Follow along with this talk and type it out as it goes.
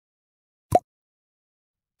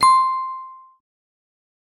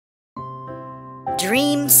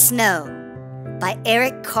Dream Snow by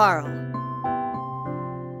Eric Carle.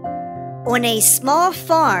 On a small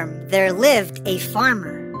farm there lived a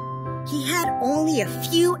farmer. He had only a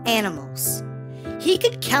few animals. He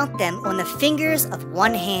could count them on the fingers of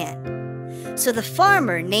one hand. So the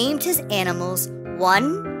farmer named his animals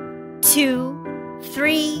 1, 2,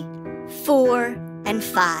 3, 4, and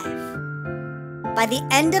 5. By the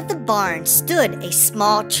end of the barn stood a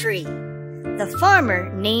small tree. The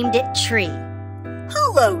farmer named it Tree.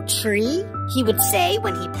 "Hello, Tree," he would say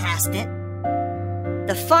when he passed it.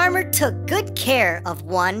 The farmer took good care of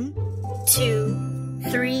 1, 2,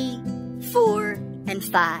 3, 4, and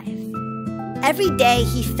 5. Every day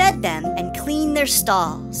he fed them and cleaned their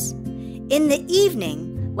stalls. In the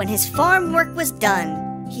evening, when his farm work was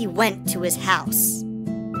done, he went to his house.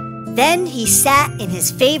 Then he sat in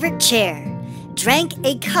his favorite chair, drank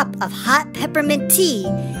a cup of hot peppermint tea,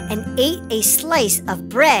 and ate a slice of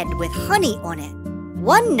bread with honey on it.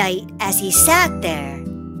 One night, as he sat there,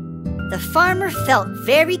 the farmer felt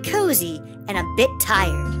very cozy and a bit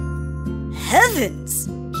tired. "Heavens,"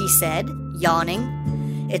 he said, yawning.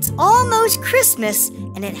 "It's almost Christmas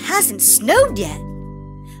and it hasn't snowed yet."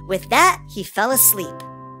 With that, he fell asleep.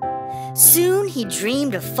 Soon he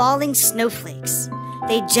dreamed of falling snowflakes.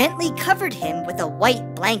 They gently covered him with a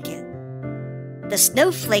white blanket. The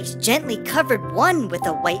snowflakes gently covered one with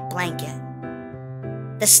a white blanket.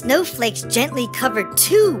 The snowflakes gently covered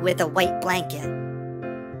two with a white blanket.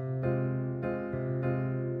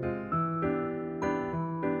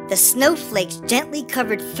 The snowflakes gently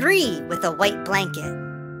covered 3 with a white blanket.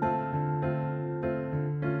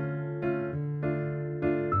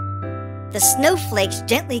 The snowflakes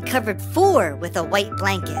gently covered 4 with a white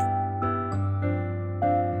blanket.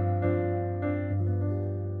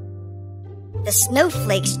 The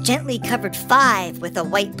snowflakes gently covered 5 with a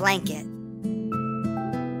white blanket.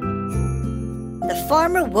 The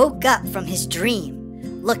farmer woke up from his dream,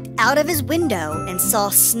 looked out of his window, and saw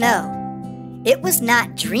snow. It was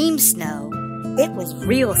not dream snow, it was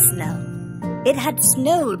real snow. It had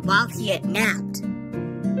snowed while he had napped.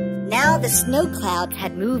 Now the snow clouds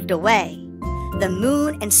had moved away. The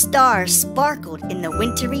moon and stars sparkled in the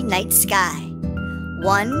wintry night sky.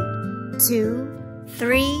 1, 2,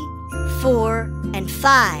 3, 4, and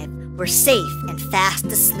 5 were safe and fast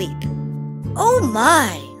asleep. "Oh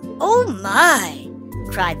my! Oh my!"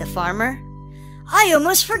 cried the farmer. "I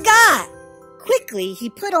almost forgot!" Quickly, he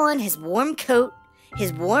put on his warm coat,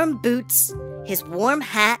 his warm boots, his warm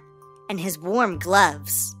hat, and his warm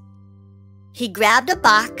gloves. He grabbed a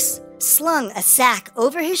box, slung a sack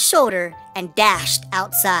over his shoulder, and dashed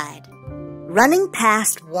outside. Running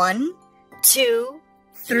past 1, 2,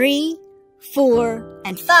 3, 4,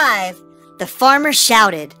 and 5, the farmer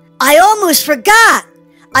shouted, "I almost forgot!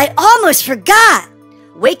 I almost forgot!"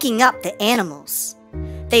 waking up the animals.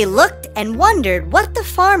 They looked and wondered what the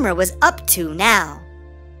farmer was up to now.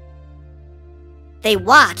 They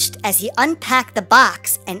watched as he unpacked the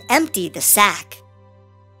box and emptied the sack.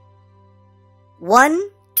 1,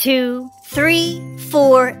 2, 3,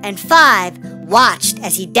 4, and 5 watched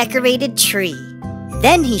as he decorated Tree.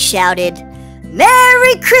 Then he shouted,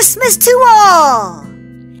 "Merry Christmas to all!"